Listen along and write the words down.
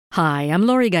Hi, I'm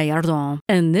Lori Gallardo,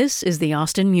 and this is the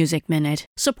Austin Music Minute,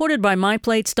 supported by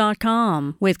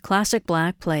MyPlates.com with classic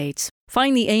black plates.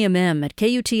 Find the AMM at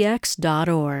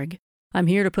KUTX.org. I'm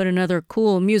here to put another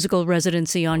cool musical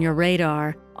residency on your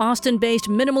radar. Austin-based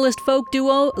minimalist folk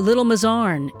duo Little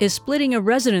Mazarn is splitting a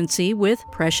residency with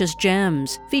Precious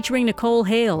Gems, featuring Nicole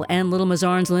Hale and Little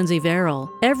Mazarn's Lindsay Verrill,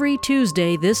 every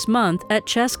Tuesday this month at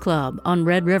Chess Club on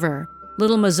Red River.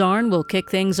 Little Mazarn will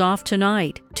kick things off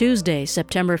tonight, Tuesday,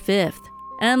 September 5th.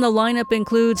 And the lineup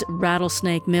includes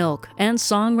Rattlesnake Milk and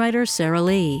songwriter Sarah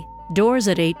Lee. Doors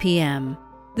at 8 p.m.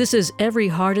 This is Every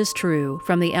Heart Is True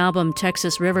from the album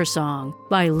Texas River Song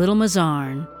by Little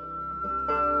Mazarn.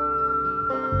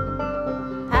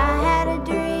 I had a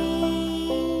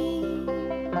dream.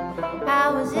 I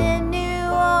was in New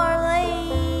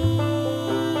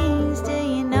Orleans. Do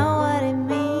you know what it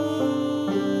means?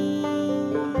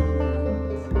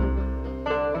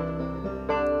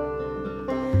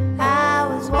 I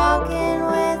was walking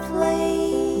with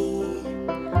Lee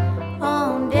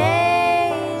on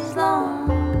days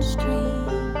long street.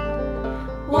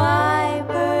 White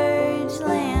birds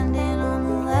landing on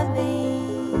the levee.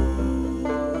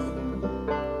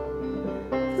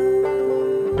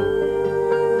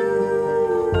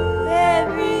 Ooh,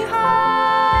 every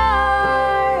heart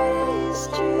is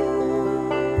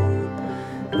true.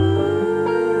 Ooh.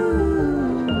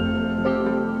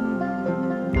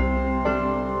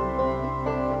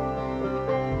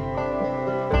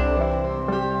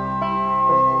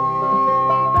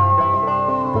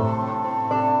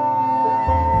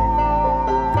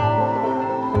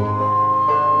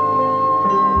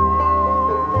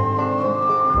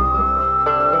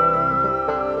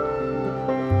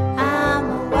 I'm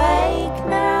awake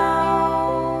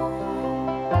now,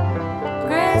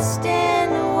 dressed in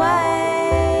a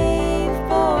wave,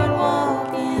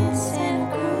 boardwalk in Santa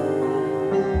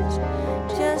Cruz,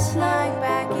 just like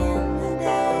back in the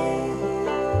day.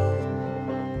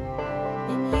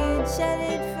 And you'd said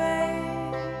it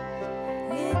first,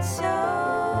 it's so